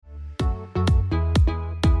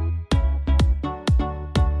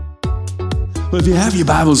Well, if you have your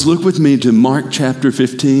Bibles, look with me to Mark chapter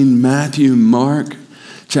 15. Matthew, Mark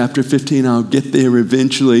chapter 15. I'll get there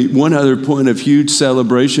eventually. One other point of huge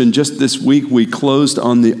celebration. Just this week, we closed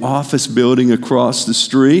on the office building across the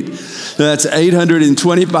street. That's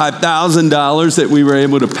 $825,000 that we were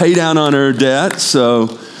able to pay down on our debt.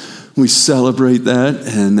 So we celebrate that.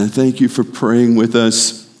 And thank you for praying with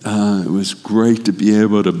us. It was great to be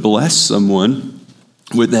able to bless someone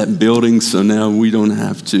with that building. So now we don't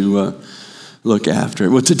have to look after it.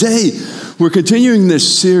 Well, today we're continuing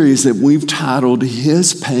this series that we've titled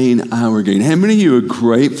His Pain, Our Gain. How many of you are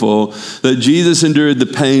grateful that Jesus endured the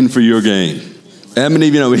pain for your gain? How many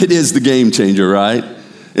of you know it is the game changer, right?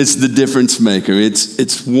 It's the difference maker.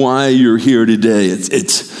 It's why you're here today.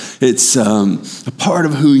 It's a part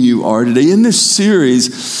of who you are today. In this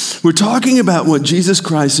series, we're talking about what Jesus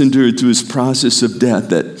Christ endured through his process of death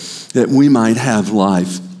that we might have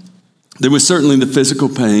life. There was certainly the physical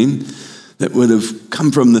pain that would have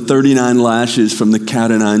come from the 39 lashes from the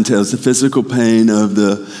cat o' nine tails, the physical pain of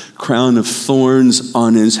the crown of thorns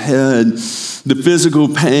on his head, the physical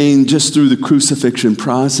pain just through the crucifixion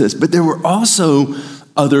process. But there were also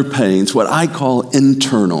other pains, what I call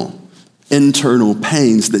internal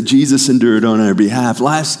pains that Jesus endured on our behalf.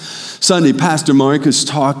 Last Sunday, Pastor Marcus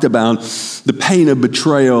talked about the pain of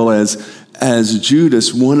betrayal as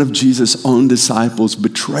Judas, one of Jesus' own disciples,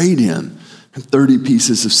 betrayed him. 30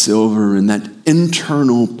 pieces of silver and that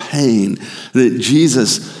internal pain that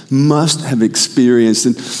Jesus must have experienced.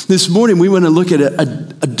 And this morning we want to look at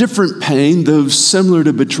a different pain, though similar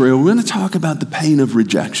to betrayal. We're going to talk about the pain of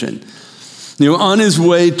rejection. You know, on his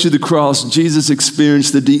way to the cross, Jesus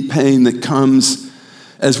experienced the deep pain that comes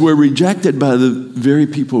as we're rejected by the very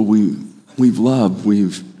people we've loved,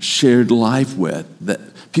 we've shared life with, that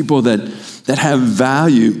people that have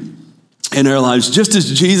value in our lives. Just as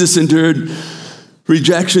Jesus endured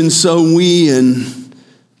rejection, so we and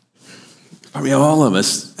probably all of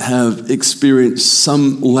us have experienced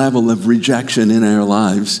some level of rejection in our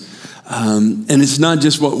lives. And it's not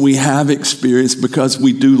just what we have experienced because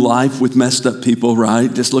we do life with messed up people,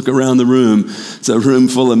 right? Just look around the room. It's a room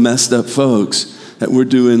full of messed up folks that we're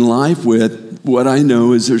doing life with. What I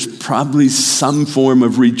know is there's probably some form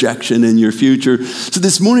of rejection in your future. So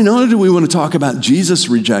this morning, not only do we want to talk about Jesus'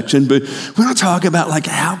 rejection, but we want to talk about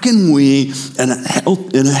how can we, in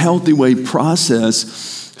a healthy way,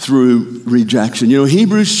 process through rejection. You know,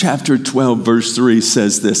 Hebrews chapter 12, verse 3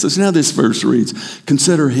 says this. Listen how this verse reads.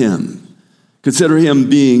 Consider him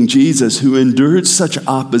being Jesus, who endured such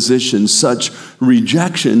opposition, such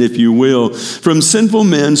rejection, if you will, from sinful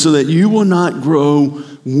men, so that you will not grow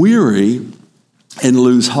weary and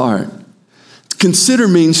lose heart. Consider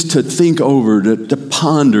means to think over, to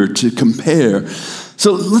ponder, to compare.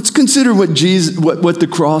 So let's consider what the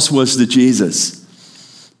cross was to Jesus.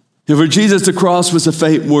 And for Jesus, the cross was a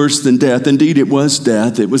fate worse than death. Indeed, it was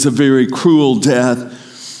death. It was a very cruel death.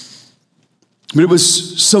 But it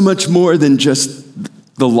was so much more than just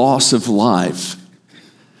the loss of life.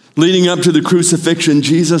 Leading up to the crucifixion,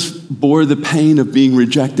 Jesus bore the pain of being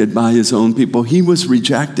rejected by his own people. He was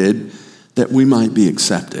rejected that we might be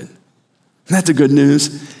accepted. That's the good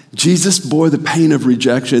news. Jesus bore the pain of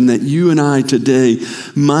rejection that you and I today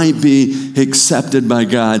might be accepted by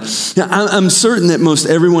God. Now, I'm certain that most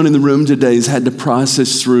everyone in the room today has had to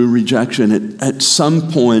process through rejection at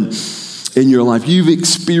some point in your life. You've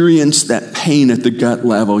experienced that pain at the gut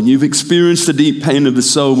level. You've experienced the deep pain of the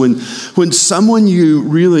soul when someone you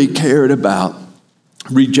really cared about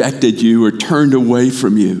rejected you or turned away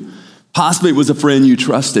from you. Possibly it was a friend you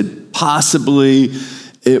trusted. Possibly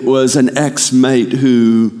it was an ex-mate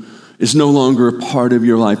who is no longer a part of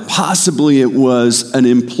your life. Possibly it was an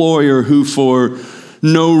employer who for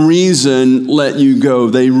no reason let you go.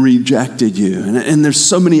 They rejected you. And there's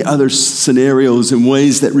so many other scenarios and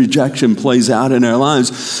ways that rejection plays out in our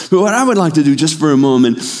lives. But what I would like to do just for a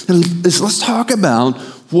moment is let's talk about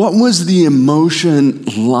what was the emotion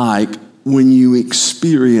like when you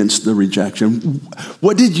experienced the rejection.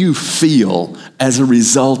 What did you feel as a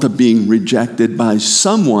result of being rejected by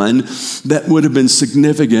someone that would have been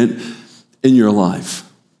significant in your life?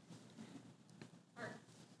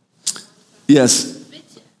 Yes.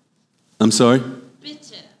 Bitter. I'm sorry?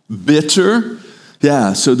 Bitter?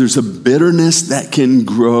 Yeah, so there's a bitterness that can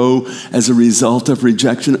grow as a result of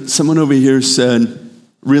rejection. Someone over here said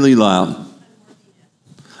really loud.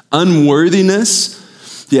 Unworthiness.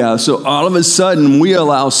 Yeah, so all of a sudden we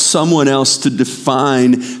allow someone else to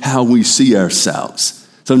define how we see ourselves.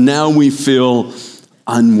 So now we feel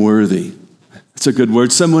unworthy. That's a good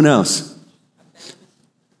word. Someone else.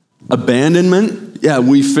 Abandonment. Yeah,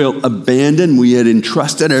 we feel abandoned. We had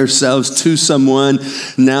entrusted ourselves to someone.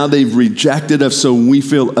 Now they've rejected us, so we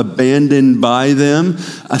feel abandoned by them.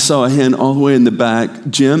 I saw a hand all the way in the back.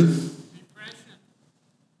 Jim?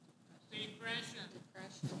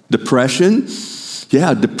 Depression.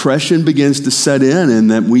 Yeah, depression begins to set in,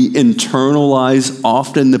 and that we internalize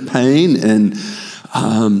often the pain and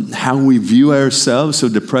how we view ourselves. So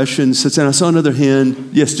depression sets in. I saw another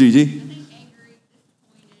hand. Yes, Gigi?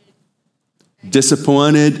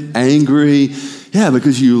 Disappointed, angry. Yeah,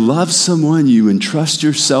 because you love someone, you entrust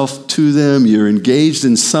yourself to them, you're engaged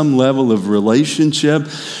in some level of relationship,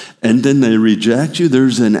 and then they reject you.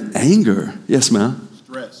 There's an anger. Yes, ma'am?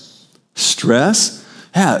 Stress?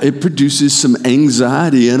 Yeah, it produces some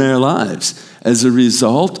anxiety in our lives as a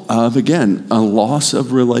result of, again, a loss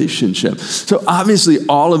of relationship. So obviously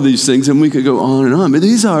all of these things, and we could go on and on, but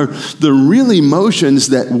these are the real emotions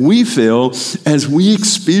that we feel as we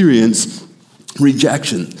experience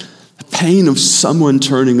rejection, the pain of someone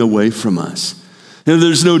turning away from us. You know,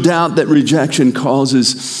 there's no doubt that rejection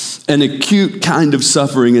causes an acute kind of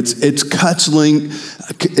suffering. It cuts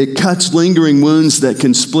lingering wounds that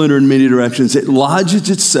can splinter in many directions. It lodges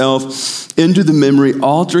itself into the memory,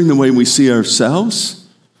 altering the way we see ourselves,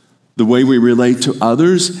 the way we relate to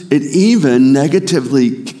others. It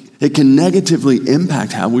can negatively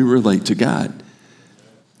impact how we relate to God.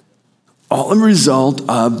 All a result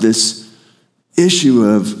of this issue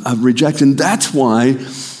of rejection. That's why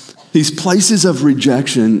these places of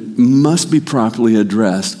rejection must be properly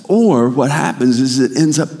addressed. Or what happens is it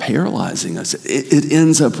ends up paralyzing us. It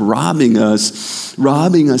ends up robbing us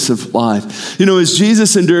of life. You know, as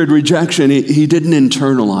Jesus endured rejection, he didn't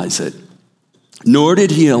internalize it, nor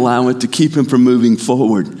did he allow it to keep him from moving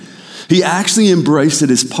forward. He actually embraced it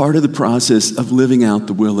as part of the process of living out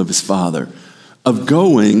the will of his Father, of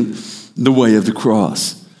going the way of the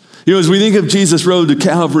cross. You know, as we think of Jesus' road to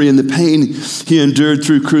Calvary and the pain he endured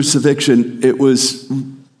through crucifixion, it was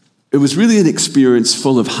really an experience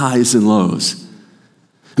full of highs and lows.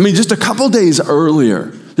 I mean, just a couple days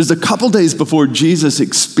earlier, just a couple days before Jesus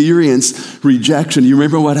experienced rejection, you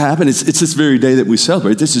remember what happened? It's this very day that we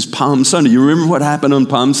celebrate. This is Palm Sunday. You remember what happened on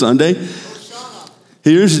Palm Sunday?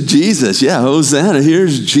 Here's Jesus, Hosanna.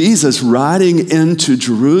 Here's Jesus riding into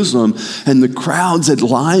Jerusalem, and the crowds had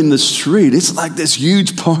lined the street. It's like this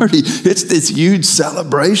huge party. It's this huge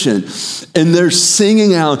celebration. And they're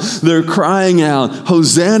singing out, they're crying out,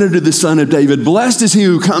 Hosanna to the Son of David. Blessed is he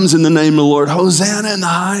who comes in the name of the Lord. Hosanna in the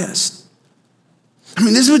highest. I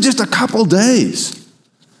mean, this was just a couple days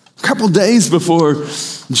before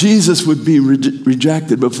Jesus would be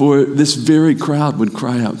rejected, before this very crowd would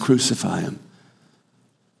cry out, crucify him.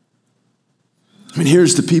 I mean,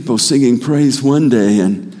 here's the people singing praise one day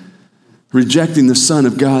and rejecting the Son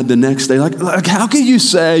of God the next day. Like how could you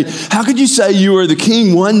say you are the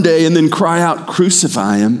king one day and then cry out,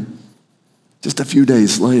 crucify him, just a few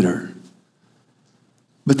days later?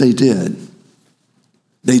 But they did.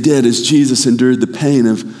 They did, as Jesus endured the pain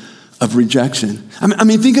of rejection. I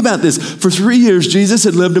mean, think about this. For 3 years, Jesus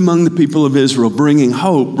had lived among the people of Israel, bringing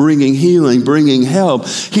hope, bringing healing, bringing help,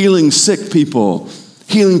 healing sick people,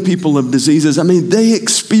 healing people of diseases. I mean, they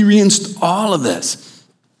experienced all of this.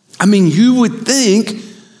 I mean, you would think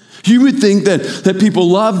that people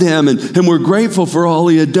loved him and were grateful for all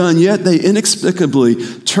he had done, yet they inexplicably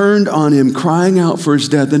turned on him, crying out for his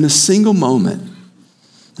death. In a single moment,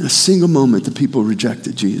 the people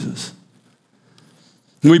rejected Jesus.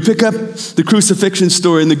 When we pick up the crucifixion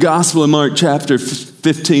story in the Gospel of Mark chapter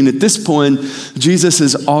 15, at this point, Jesus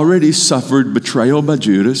has already suffered betrayal by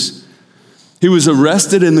Judas. He was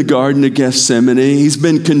arrested in the Garden of Gethsemane. He's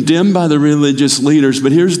been condemned by the religious leaders,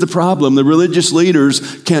 but here's the problem. The religious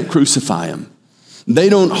leaders can't crucify him. They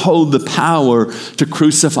don't hold the power to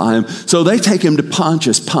crucify him. So they take him to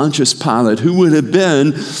Pontius Pilate, who would have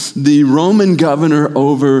been the Roman governor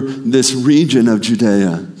over this region of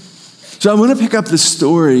Judea. So I want to pick up the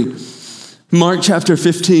story, Mark chapter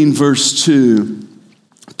 15, verse 2.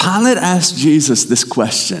 Pilate asked Jesus this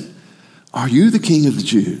question, "Are you the king of the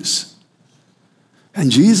Jews?" And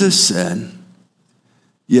Jesus said,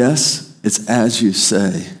 "Yes, it's as you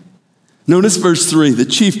say." Notice verse 3, the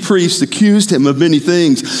chief priests accused him of many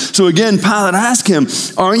things. So again, Pilate asked him,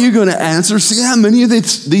 "Aren't you going to answer? See how many of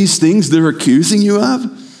these things they're accusing you of?"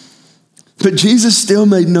 But Jesus still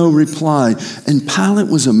made no reply, and Pilate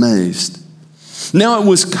was amazed. Now it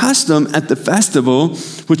was custom at the festival,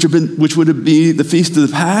 which would be the feast of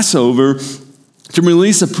the Passover, to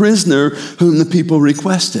release a prisoner whom the people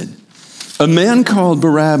requested. A man called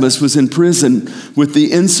Barabbas was in prison with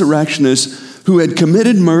the insurrectionists who had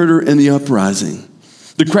committed murder in the uprising.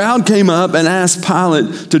 The crowd came up and asked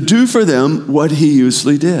Pilate to do for them what he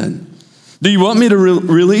usually did. Do you want me to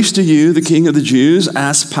release to you the King of the Jews?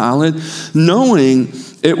 Asked Pilate, knowing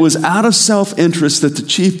it was out of self-interest that the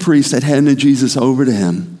chief priest had handed Jesus over to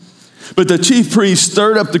him. But the chief priest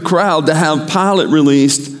stirred up the crowd to have Pilate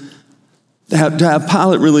release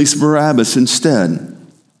Barabbas instead.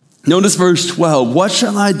 Notice verse 12. What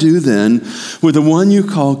shall I do then with the one you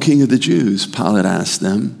call King of the Jews? Pilate asked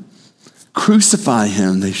them. Crucify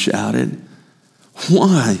him, they shouted.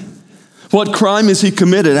 Why? What crime has he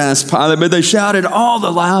committed? Asked Pilate. But they shouted all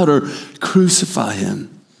the louder, crucify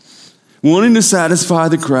him. Wanting to satisfy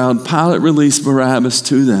the crowd, Pilate released Barabbas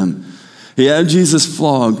to them. He had Jesus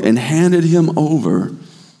flogged and handed him over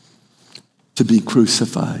to be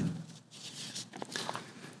crucified.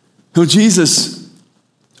 Now, Jesus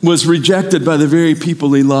was rejected by the very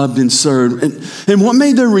people he loved and served. And what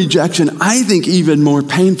made their rejection, I think, even more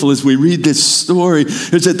painful as we read this story,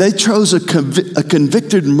 is that they chose a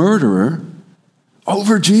convicted murderer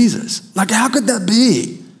over Jesus. Like, how could that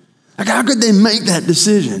be? Like, how could they make that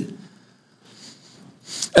decision?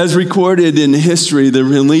 As recorded in history, the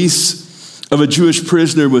release of a Jewish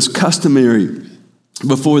prisoner was customary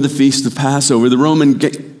before the Feast of Passover. The Roman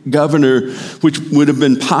governor, which would have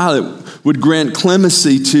been Pilate, would grant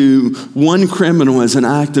clemency to one criminal as an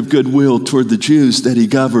act of goodwill toward the Jews that he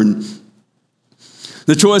governed.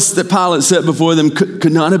 The choice that Pilate set before them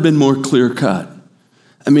could not have been more clear-cut.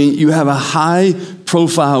 I mean, you have a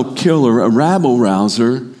high-profile killer, a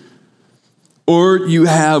rabble-rouser, or you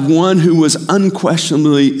have one who was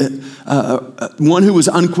unquestionably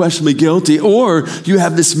guilty, or you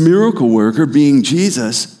have this miracle worker being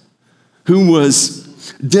Jesus, who was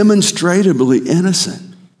demonstrably innocent.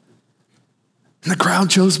 And the crowd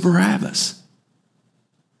chose Barabbas.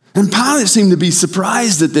 And Pilate seemed to be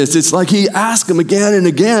surprised at this. It's like he asked them again and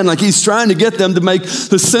again, like he's trying to get them to make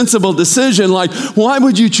the sensible decision. Like, why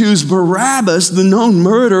would you choose Barabbas, the known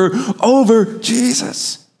murderer, over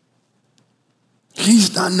Jesus? He's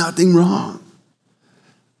done nothing wrong.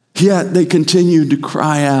 Yet they continued to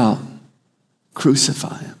cry out,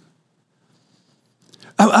 crucify him.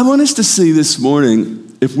 I want us to see this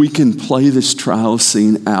morning if we can play this trial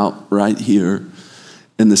scene out right here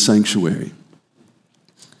in the sanctuary.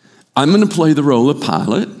 I'm going to play the role of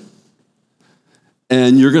Pilate,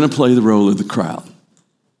 and you're going to play the role of the crowd.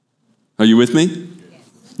 Are you with me?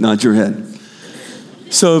 Yes. Nod your head.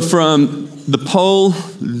 So from the pole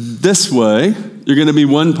this way, you're going to be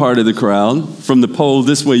one part of the crowd. From the pole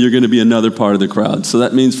this way, you're going to be another part of the crowd. So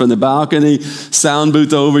that means from the balcony, sound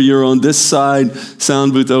booth over, you're on this side,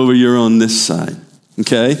 sound booth over, you're on this side.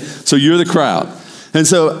 Okay? So you're the crowd. And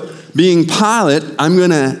so being Pilate, I'm going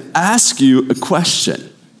to ask you a question.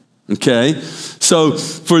 Okay? So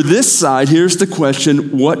for this side, here's the question.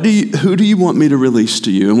 Who do you want me to release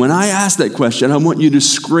to you? And when I ask that question, I want you to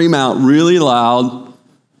scream out really loud,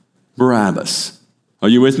 Barabbas. Are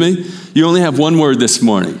you with me? You only have one word this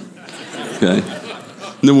morning. Okay?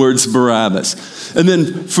 And the word's Barabbas. And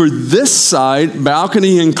then for this side,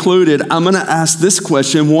 balcony included, I'm going to ask this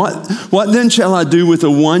question. What then shall I do with the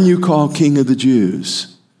one you call King of the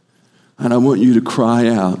Jews? And I want you to cry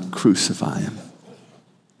out, crucify him.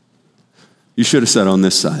 You should have said on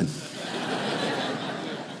this side.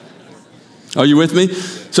 Are you with me?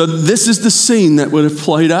 So this is the scene that would have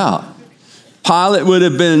played out. Pilate would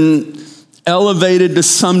have been elevated to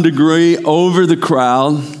some degree over the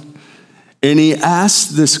crowd, and he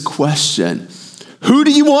asked this question, who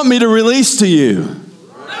do you want me to release to you?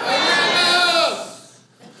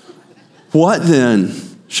 What then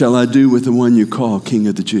shall I do with the one you call King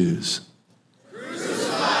of the Jews?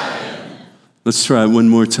 Let's try it one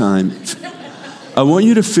more time. I want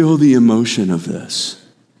you to feel the emotion of this,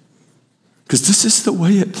 because this is the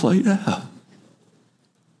way it played out.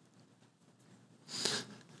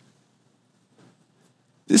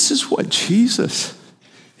 This is what Jesus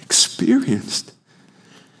experienced.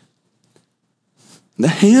 The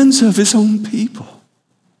hands of his own people.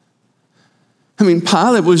 I mean,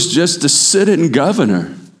 Pilate was just a sit-in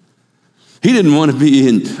governor. He didn't want to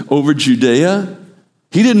be over Judea.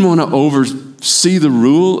 He didn't want to oversee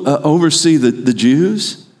the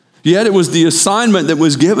Jews. Yet it was the assignment that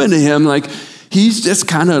was given to him. Like, he's just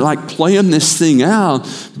kind of like playing this thing out.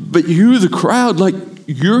 But you, the crowd, like,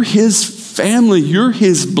 you're his family, you're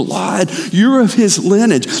his blood, you're of his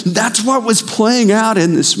lineage. That's what was playing out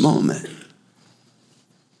in this moment.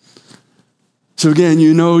 So again,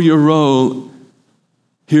 you know your role.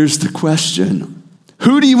 Here's the question.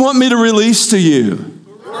 Who do you want me to release to you?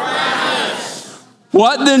 Barabbas.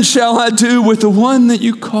 What then shall I do with the one that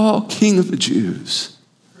you call King of the Jews?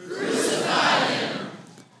 Crucify him.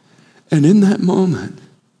 And in that moment,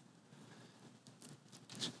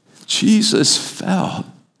 Jesus felt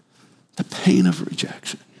the pain of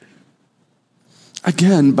rejection.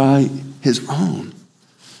 Again, by his own.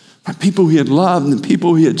 By people he had loved and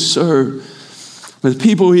people he had served. By the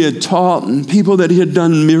people he had taught and people that he had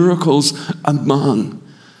done miracles among.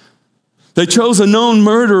 They chose a known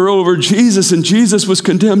murderer over Jesus, and Jesus was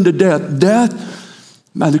condemned to death. Death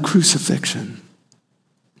by the crucifixion.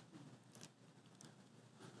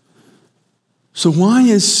 So why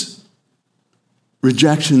is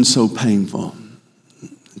rejection so painful?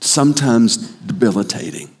 It's sometimes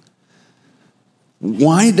debilitating.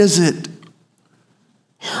 Why does it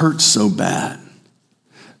hurt so bad?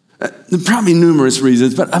 There are probably numerous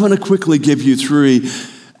reasons, but I'm going to quickly give you three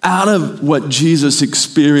out of what Jesus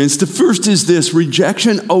experienced. The first is this: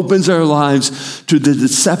 rejection opens our lives to the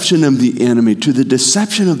deception of the enemy, to the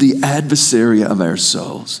deception of the adversary of our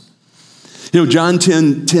souls. You know, John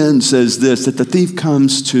 10:10 says this, that the thief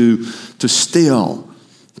comes to steal,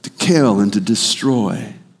 to kill, and to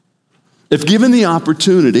destroy. If given the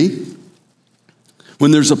opportunity,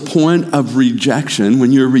 when there's a point of rejection,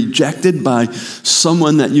 when you're rejected by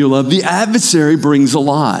someone that you love, the adversary brings a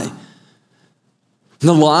lie.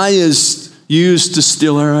 The lie is used to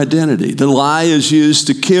steal our identity. The lie is used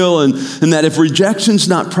to kill, and that if rejection's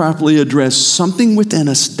not properly addressed, something within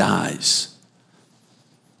us dies.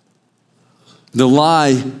 The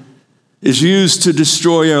lie is used to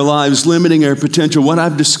destroy our lives, limiting our potential. What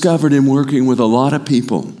I've discovered in working with a lot of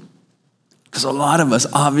people, because a lot of us,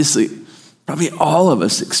 obviously, probably all of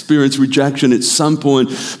us experience rejection at some point.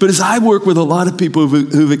 But as I work with a lot of people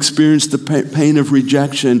who've experienced the pain of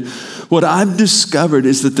rejection, what I've discovered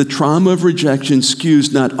is that the trauma of rejection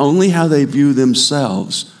skews not only how they view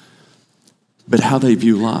themselves, but how they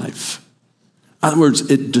view life. In other words,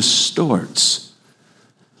 it distorts.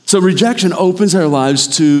 So rejection opens our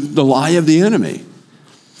lives to the lie of the enemy.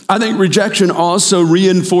 I think rejection also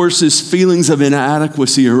reinforces feelings of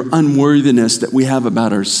inadequacy or unworthiness that we have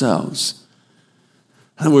about ourselves.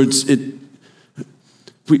 In other words,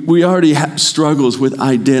 we already have struggles with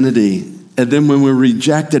identity. And then when we're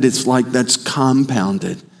rejected, it's like that's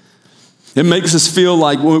compounded. It makes us feel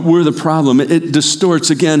like we're the problem. It distorts,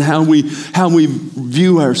 again, how we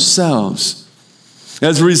view ourselves.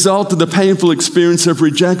 As a result of the painful experience of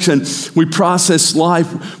rejection, we process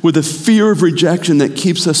life with a fear of rejection that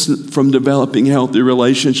keeps us from developing healthy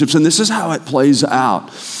relationships. And this is how it plays out.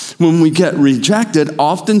 When we get rejected,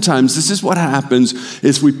 oftentimes this is what happens,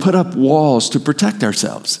 is we put up walls to protect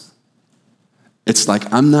ourselves. It's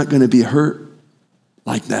like, I'm not going to be hurt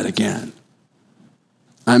like that again.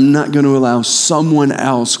 I'm not going to allow someone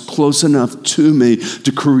else close enough to me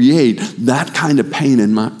to create that kind of pain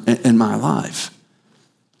in my life.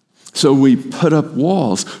 So we put up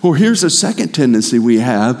walls. Well, here's a second tendency we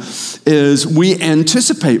have, is we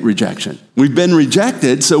anticipate rejection. We've been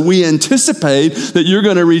rejected, so we anticipate that you're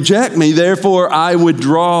going to reject me, therefore I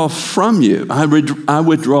withdraw from you. I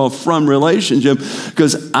withdraw from relationship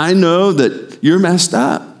because I know that you're messed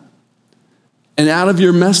up. And out of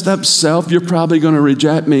your messed up self, you're probably going to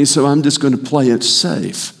reject me, so I'm just going to play it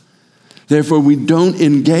safe. Therefore, we don't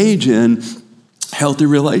engage in healthy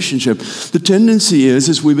relationship. The tendency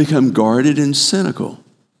is we become guarded and cynical.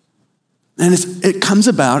 And it comes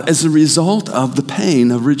about as a result of the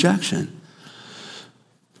pain of rejection.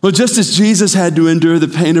 Well, just as Jesus had to endure the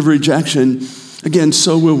pain of rejection, again,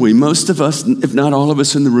 so will we. Most of us, if not all of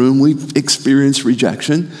us in the room, we've experienced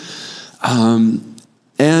rejection.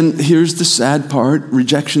 And here's the sad part,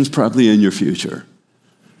 rejection's probably in your future,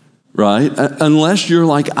 right? Unless you're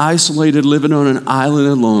like isolated, living on an island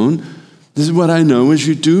alone. This is what I know, as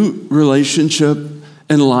you do relationship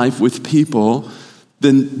and life with people,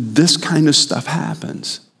 then this kind of stuff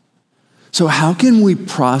happens. So how can we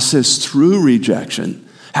process through rejection?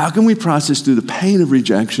 How can we process through the pain of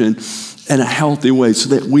rejection in a healthy way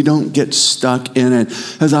so that we don't get stuck in it?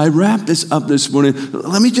 As I wrap this up this morning,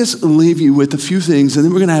 let me just leave you with a few things, and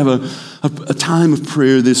then we're going to have a time of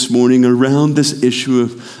prayer this morning around this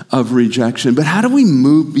issue of rejection. But how do we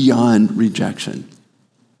move beyond rejection?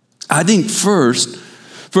 I think first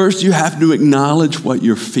you have to acknowledge what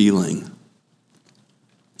you're feeling.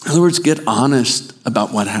 In other words, get honest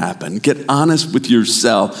about what happened. Get honest with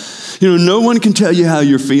yourself. You know, no one can tell you how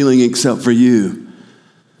you're feeling except for you.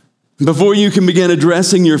 Before you can begin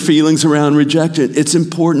addressing your feelings around rejection, it's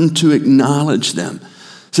important to acknowledge them.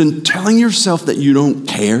 So telling yourself that you don't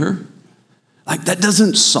care, like that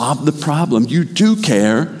doesn't solve the problem. You do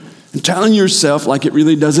care. And telling yourself like it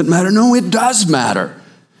really doesn't matter. No, it does matter.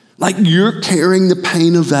 Like you're carrying the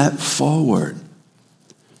pain of that forward.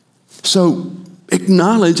 So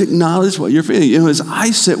acknowledge what you're feeling. You know, as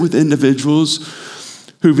I sit with individuals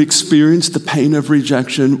who've experienced the pain of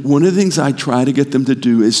rejection, one of the things I try to get them to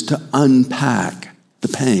do is to unpack the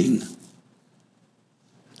pain.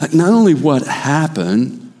 Like not only what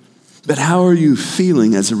happened, but how are you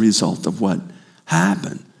feeling as a result of what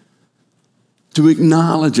happened? To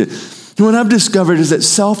acknowledge it. And what I've discovered is that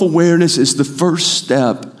self-awareness is the first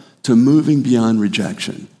step to moving beyond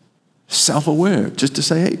rejection. Self-aware, just to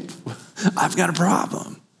say, hey, I've got a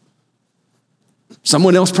problem.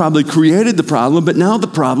 Someone else probably created the problem, but now the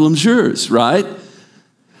problem's yours, right?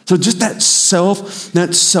 So just that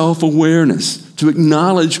self-awareness, to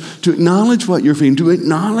acknowledge what you're feeling, to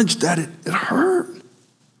acknowledge that it hurt,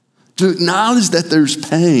 to acknowledge that there's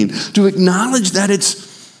pain, to acknowledge that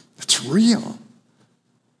it's real.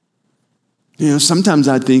 You know, sometimes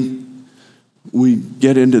I think we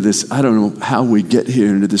get into this, I don't know how we get here,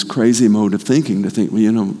 into this crazy mode of thinking, to think, well,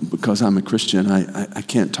 you know, because I'm a Christian, I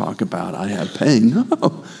can't talk about I have pain.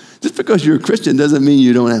 No, just because you're a Christian doesn't mean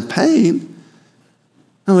you don't have pain.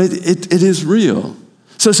 No, it is real.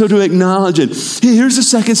 So to acknowledge it. Here's the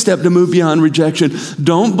second step to move beyond rejection.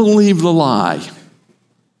 Don't believe the lie.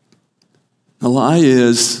 The lie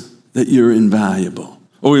is that you're invaluable.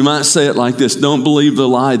 Or we might say it like this: don't believe the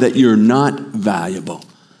lie that you're not valuable.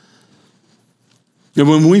 And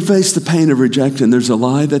when we face the pain of rejection, there's a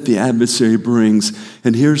lie that the adversary brings.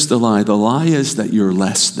 And here's the lie. The lie is that you're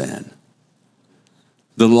less than.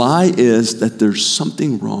 The lie is that there's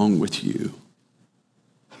something wrong with you.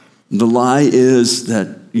 The lie is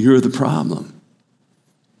that you're the problem.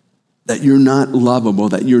 That you're not lovable,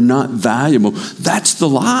 that you're not valuable. That's the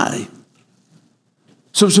lie.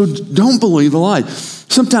 So don't believe the lie.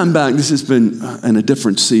 Sometime back, this has been in a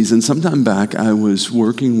different season, sometime back I was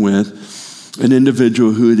working with an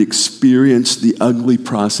individual who had experienced the ugly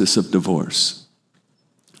process of divorce.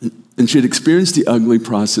 And she had experienced the ugly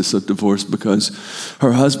process of divorce because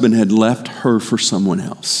her husband had left her for someone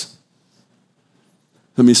else.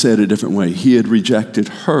 Let me say it a different way. He had rejected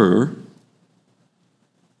her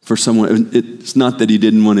for someone. It's not that he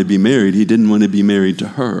didn't want to be married. He didn't want to be married to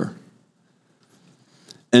her.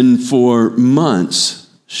 And for months,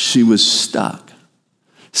 she was stuck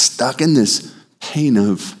in this pain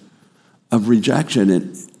of rejection.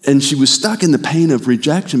 And she was stuck in the pain of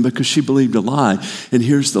rejection because she believed a lie. And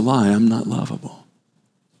here's the lie: I'm not lovable.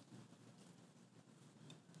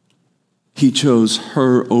 He chose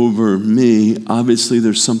her over me. Obviously,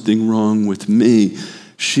 there's something wrong with me.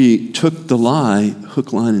 She took the lie,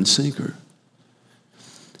 hook, line, and sinker.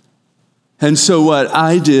 And so what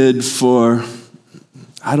I did for,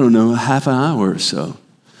 I don't know, half an hour or so,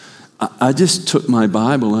 I just took my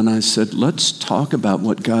Bible and I said, let's talk about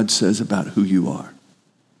what God says about who you are.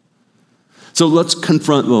 So let's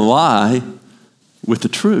confront the lie with the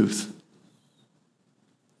truth.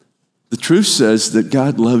 The truth says that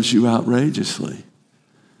God loves you outrageously.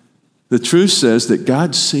 The truth says that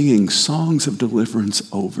God's singing songs of deliverance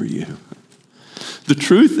over you. The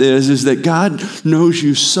truth is that God knows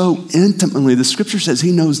you so intimately. The scripture says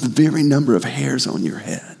he knows the very number of hairs on your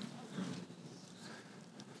head.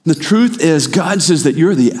 The truth is God says that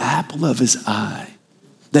you're the apple of his eye,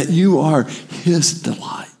 that you are his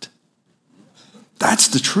delight. That's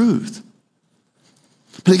the truth.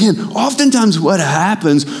 But again, oftentimes what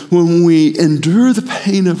happens when we endure the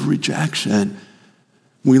pain of rejection,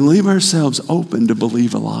 we leave ourselves open to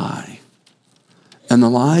believe a lie. And the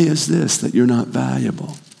lie is this: that you're not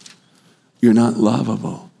valuable. You're not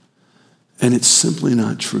lovable. And it's simply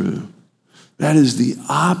not true. That is the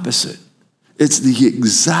opposite. It's the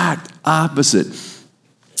exact opposite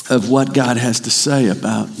of what God has to say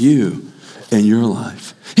about you and your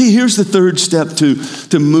life. Here's the third step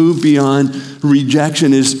to move beyond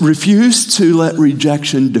rejection: is refuse to let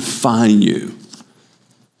rejection define you.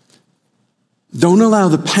 Don't allow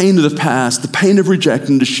the pain of the past, the pain of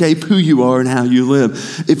rejection, to shape who you are and how you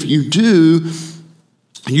live. If you do,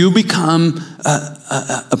 you become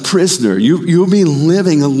a prisoner. You'll be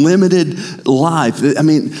living a limited life. I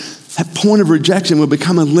mean, that point of rejection will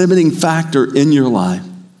become a limiting factor in your life.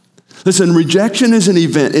 Listen, rejection is an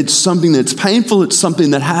event. It's something that's painful. It's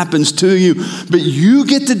something that happens to you. But you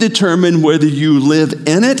get to determine whether you live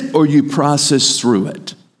in it or you process through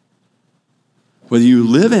it. Whether you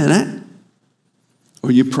live in it or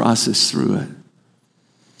you process through it.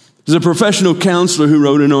 There's a professional counselor who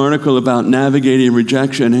wrote an article about navigating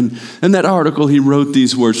rejection. And in that article, he wrote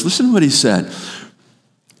these words. Listen to what he said.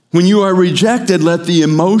 When you are rejected, let the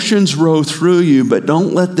emotions roll through you, but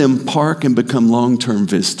don't let them park and become long-term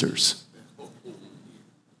visitors.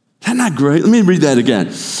 Isn't that great? Let me read that again.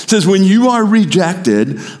 It says, when you are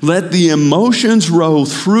rejected, let the emotions roll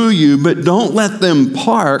through you, but don't let them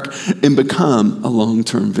park and become a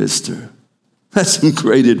long-term visitor. That's some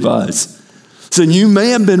great advice. So you may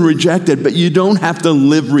have been rejected, but you don't have to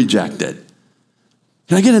live rejected.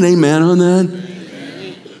 Can I get an amen on that?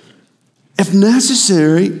 Amen. If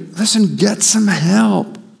necessary, listen, get some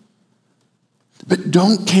help. But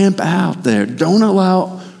don't camp out there. Don't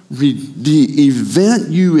allow the event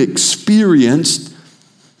you experienced,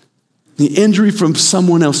 the injury from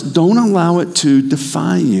someone else, don't allow it to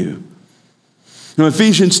define you. Now,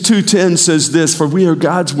 Ephesians 2:10 says this, "For we are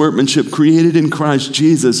God's workmanship, created in Christ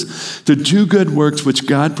Jesus, to do good works which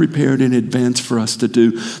God prepared in advance for us to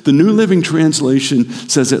do." The New Living Translation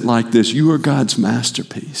says it like this: "You are God's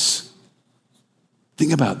masterpiece."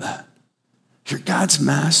 Think about that. You're God's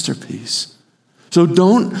masterpiece. So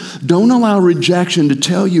don't allow rejection to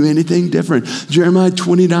tell you anything different. Jeremiah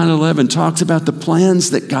 29:11 talks about the plans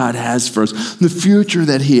that God has for us, the future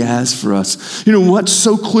that he has for us. You know, what's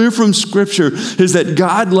so clear from Scripture is that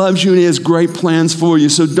God loves you and he has great plans for you.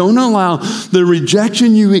 So don't allow the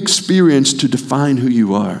rejection you experience to define who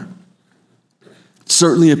you are. It's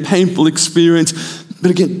certainly a painful experience,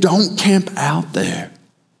 but again, don't camp out there.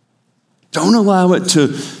 Don't allow it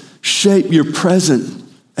to shape your present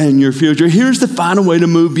and your future. Here's the final way to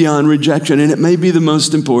move beyond rejection, and it may be the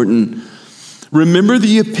most important. Remember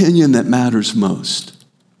the opinion that matters most.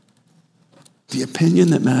 The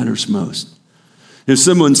opinion that matters most. If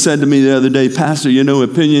someone said to me the other day, "Pastor, you know,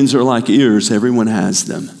 opinions are like ears. Everyone has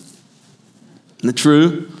them." Isn't that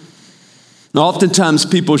true? Oftentimes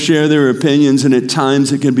people share their opinions, and at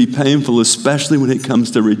times it can be painful, especially when it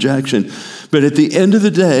comes to rejection. But at the end of the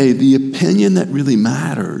day, the opinion that really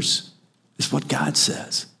matters is what God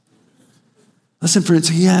says. Listen, friends,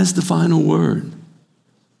 he has the final word.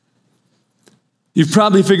 You've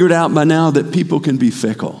probably figured out by now that people can be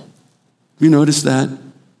fickle. You notice that?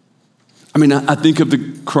 I mean, I think of the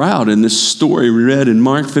crowd in this story we read in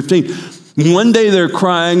Mark 15. One day they're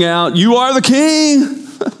crying out, "You are the King.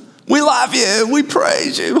 We love you. We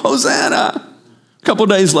praise you. Hosanna." A couple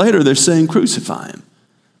days later, they're saying, "Crucify him."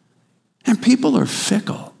 And people are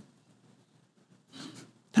fickle.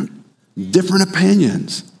 Different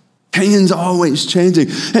opinions. Opinions always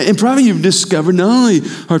changing. And probably you've discovered not only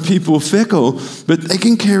are people fickle, but they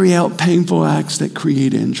can carry out painful acts that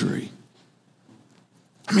create injury.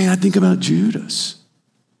 I mean, I think about Judas.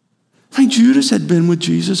 I mean, Judas had been with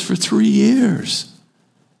Jesus for 3 years.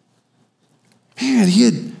 Man, he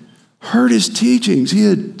had heard his teachings. He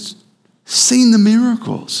had seen the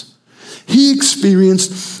miracles. He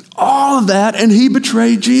experienced all of that, and he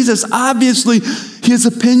betrayed Jesus. Obviously, his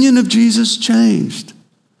opinion of Jesus changed.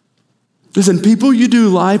 Listen, people you do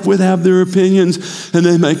life with have their opinions, and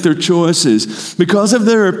they make their choices. Because of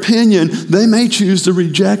their opinion, they may choose to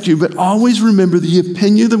reject you, but always remember the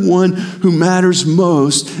opinion of the one who matters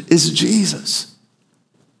most is Jesus.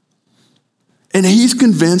 And he's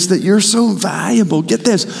convinced that you're so valuable, get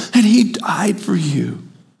this, and he died for you.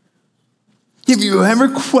 If you ever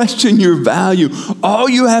question your value, all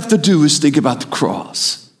you have to do is think about the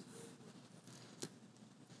cross.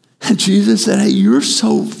 And Jesus said, "Hey, you're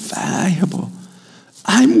so valuable.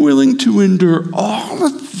 I'm willing to endure all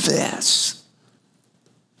of this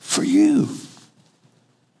for you."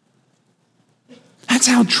 That's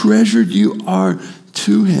how treasured you are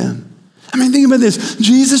to him. I mean, think about this.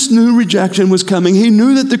 Jesus knew rejection was coming. He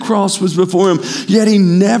knew that the cross was before him, yet he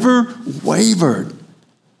never wavered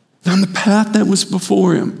on the path that was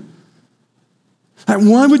before him.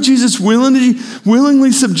 Why would Jesus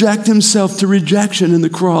willingly subject himself to rejection in the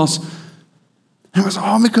cross? It was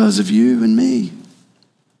all because of you and me.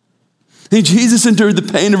 And Jesus endured the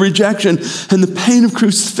pain of rejection and the pain of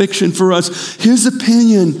crucifixion for us. His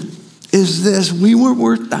opinion is this: we were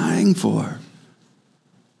worth dying for.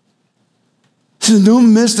 So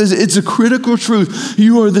don't miss this. It's a critical truth.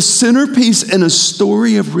 You are the centerpiece in a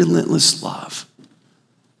story of relentless love.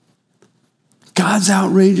 God's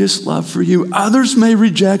outrageous love for you. Others may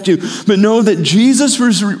reject you, but know that Jesus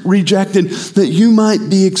was rejected that you might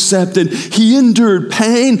be accepted. He endured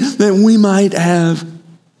pain that we might have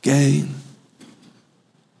gain.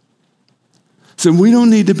 So we don't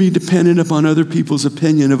need to be dependent upon other people's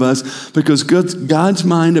opinion of us, because God's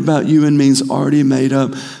mind about you and me is already made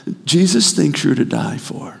up. Jesus thinks you're to die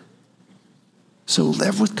for. So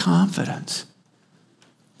live with confidence.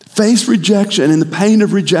 Face rejection and the pain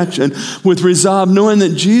of rejection with resolve, knowing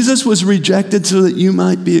that Jesus was rejected so that you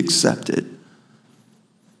might be accepted.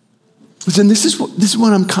 Listen, this is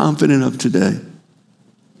what I'm confident of today.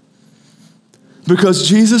 Because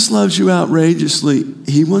Jesus loves you outrageously,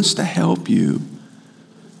 he wants to help you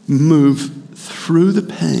move through the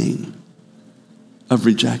pain of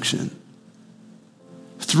rejection,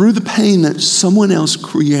 through the pain that someone else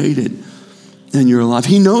created in your life.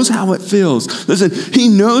 He knows how it feels. Listen, he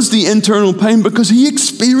knows the internal pain because he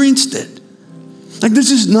experienced it. Like,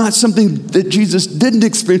 this is not something that Jesus didn't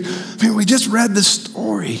experience. I mean, we just read the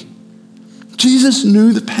story. Jesus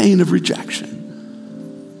knew the pain of rejection.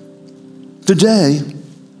 Today,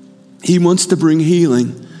 he wants to bring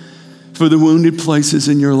healing for the wounded places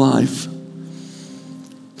in your life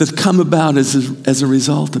that come about as a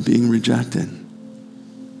result of being rejected.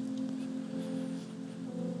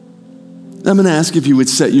 I'm going to ask if you would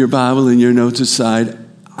set your Bible and your notes aside.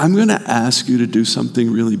 I'm going to ask you to do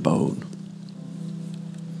something really bold.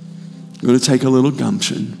 I'm going to take a little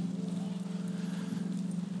gumption.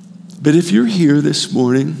 But if you're here this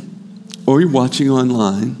morning or you're watching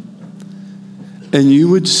online and you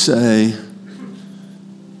would say,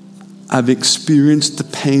 I've experienced the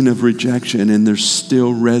pain of rejection and there's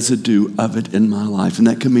still residue of it in my life, and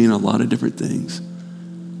that can mean a lot of different things.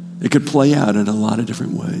 It could play out in a lot of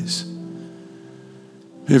different ways.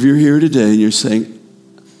 If you're here today and you're saying,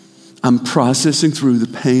 I'm processing through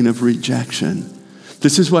the pain of rejection,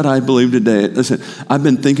 this is what I believe today. Listen, I've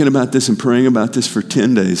been thinking about this and praying about this for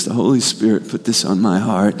 10 days. The Holy Spirit put this on my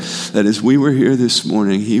heart, that as we were here this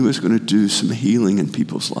morning, he was going to do some healing in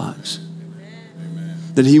people's lives. Amen.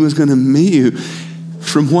 That he was going to meet you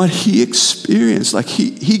from what he experienced. Like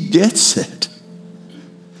he gets it.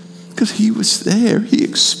 Because he was there. He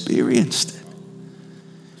experienced it.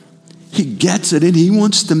 He gets it, and he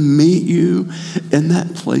wants to meet you in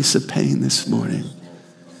that place of pain this morning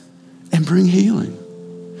and bring healing.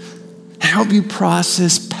 Help you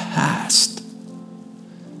process past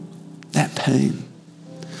that pain.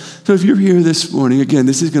 So if you're here this morning, again,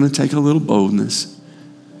 this is going to take a little boldness.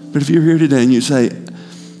 But if you're here today and you say,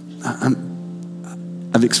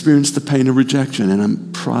 I've experienced the pain of rejection and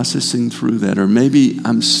I'm processing through that, or maybe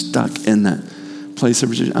I'm stuck in that place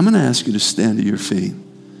of rejection, I'm going to ask you to stand to your feet.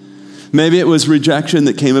 Maybe it was rejection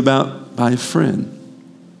that came about by a friend.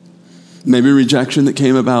 Maybe rejection that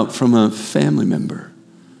came about from a family member.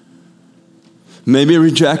 Maybe a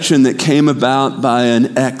rejection that came about by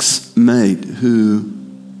an ex-mate who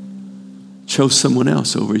chose someone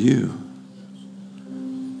else over you.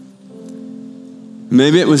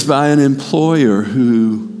 Maybe it was by an employer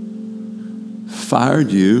who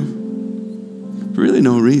fired you for really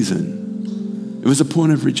no reason. It was a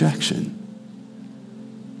point of rejection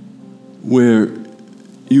where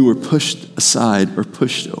you were pushed aside or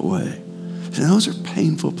pushed away. And those are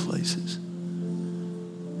painful places.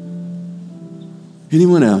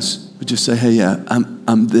 Anyone else would just say, hey, yeah,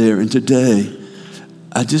 I'm there. And today,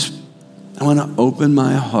 I want to open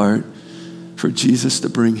my heart for Jesus to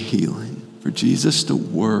bring healing, for Jesus to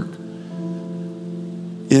work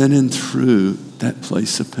in and through that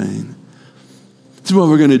place of pain. This is what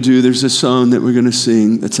we're going to do. There's a song that we're going to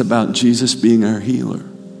sing that's about Jesus being our healer.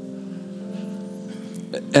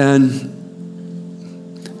 And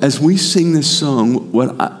as we sing this song,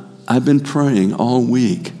 what I've been praying all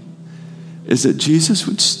week is that Jesus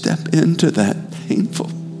would step into that painful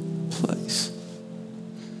place.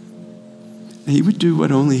 And he would do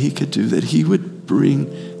what only he could do, that he would bring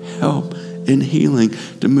help and healing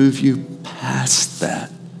to move you past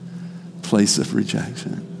that place of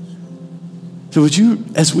rejection. So would you,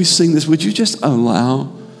 as we sing this, would you just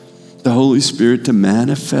allow the Holy Spirit to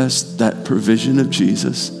manifest that provision of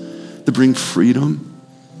Jesus, to bring freedom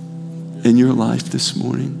in your life this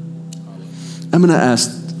morning? I'm going to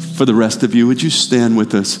ask for the rest of you, would you stand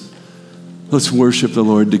with us? Let's worship the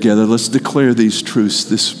Lord together. Let's declare these truths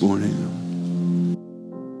this morning.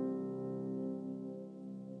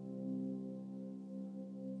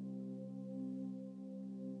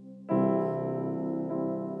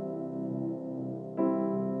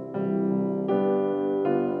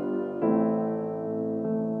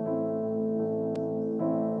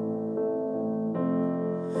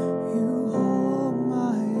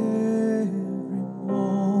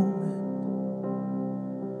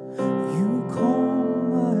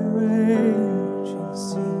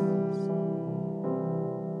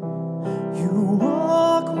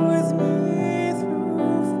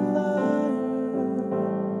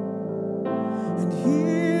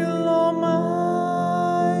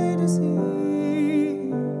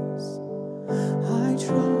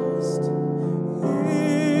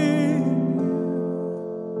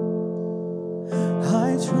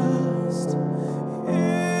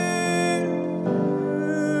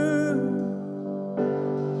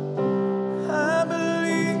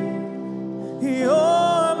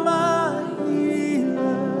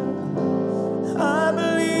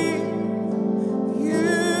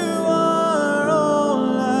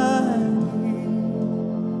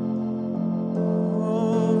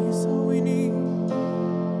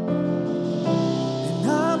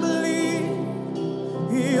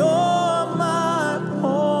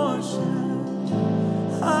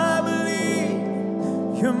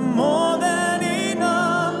 You're more than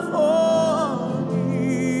enough for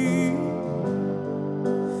me.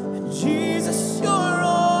 And Jesus, you're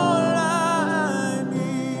all I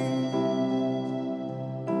need.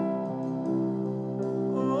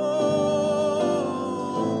 Oh.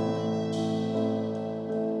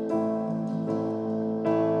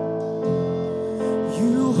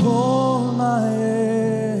 You hold my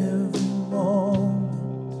every moment.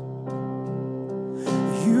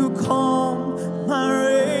 You calm my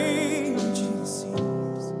raging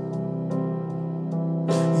seas.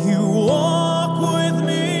 You walk with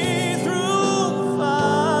me through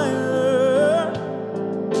fire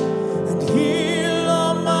and heal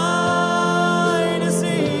all my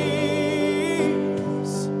disease.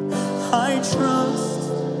 I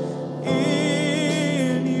trust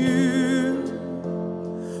in you,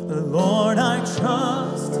 Lord. I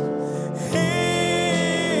trust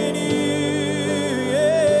in you,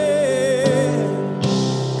 yeah.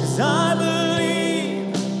 'Cause I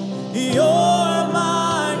believe you're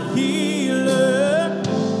my healer.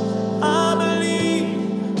 I believe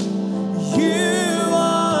you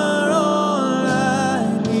are all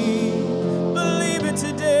I need. Believe it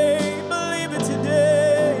today,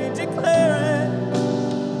 declare it.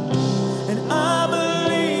 And I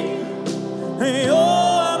believe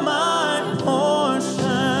you're my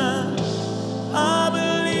portion. I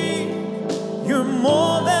believe you're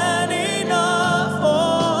more than enough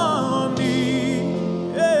for me.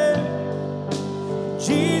 Yeah.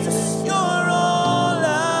 Jesus, you're all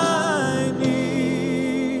I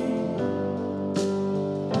need.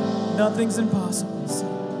 Nothing's impossible. See.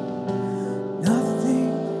 Nothing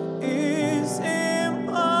is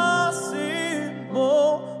impossible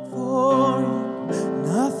for you.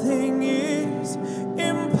 Nothing is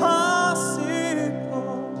impossible.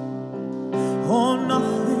 Oh,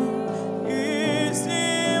 nothing is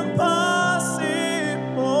impossible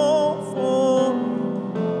for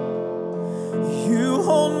you. You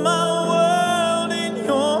hold my world in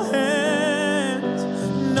your hands.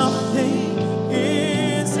 Nothing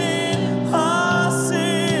is impossible.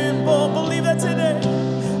 Believe that today.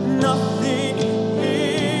 Nothing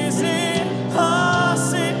is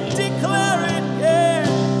impossible. Declare it, yeah.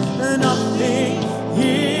 Nothing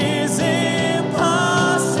is impossible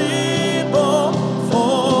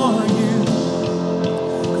for you.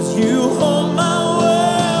 'Cause you hold my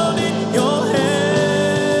world in your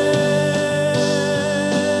hand.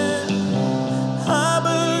 I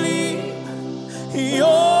believe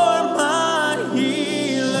you're my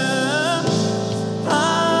healer. I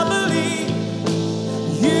believe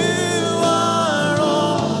you are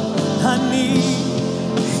all I need.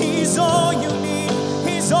 He's all you need.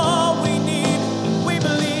 He's all we need. We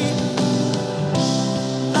believe.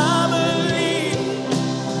 I believe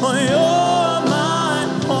you're my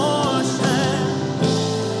portion.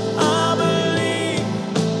 I believe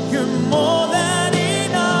you're more than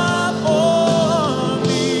enough for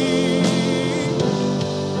me.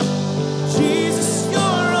 Jesus,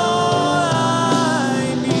 you're all I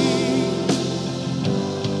need.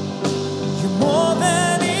 You're more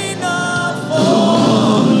than enough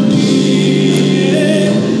for me.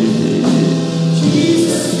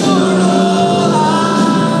 Jesus, you're all I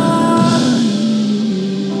need.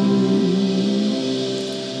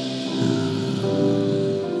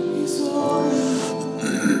 He's all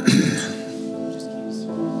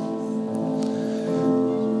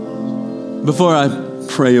Before I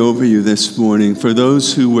pray over you this morning, for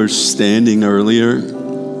those who were standing earlier,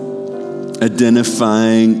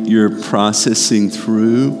 identifying you're processing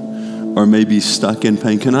through or maybe stuck in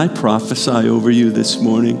pain, can I prophesy over you this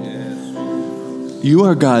morning? You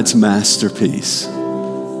are God's masterpiece.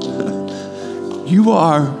 You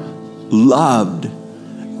are loved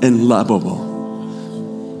and lovable.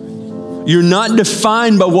 You're not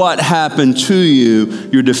defined by what happened to you.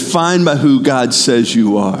 You're defined by who God says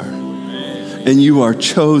you are. And you are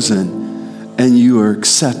chosen, and you are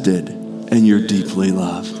accepted, and you're deeply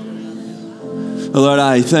loved. Lord,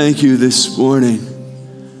 I thank you this morning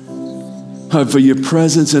for your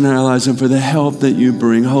presence in our lives and for the help that you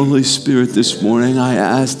bring. Holy Spirit, this morning I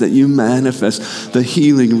ask that you manifest the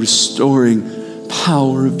healing, restoring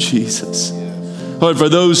power of Jesus. Lord, for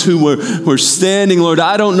those who were standing, Lord,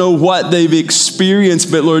 I don't know what they've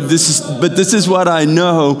experienced, but Lord, this is what I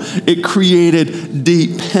know. It created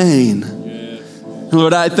deep pain.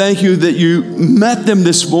 Lord, I thank you that you met them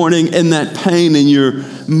this morning in that pain, and you're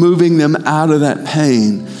moving them out of that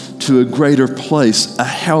pain to a greater place, a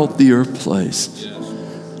healthier place.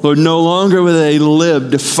 Lord, no longer will they live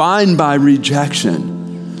defined by rejection.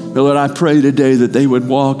 But Lord, I pray today that they would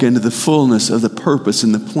walk into the fullness of the purpose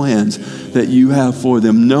and the plans that you have for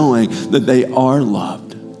them, knowing that they are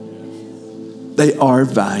loved, They are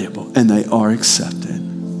valuable and they are accepted.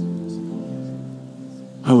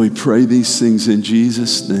 Oh, we pray these things in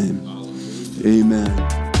Jesus' name.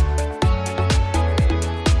 Amen.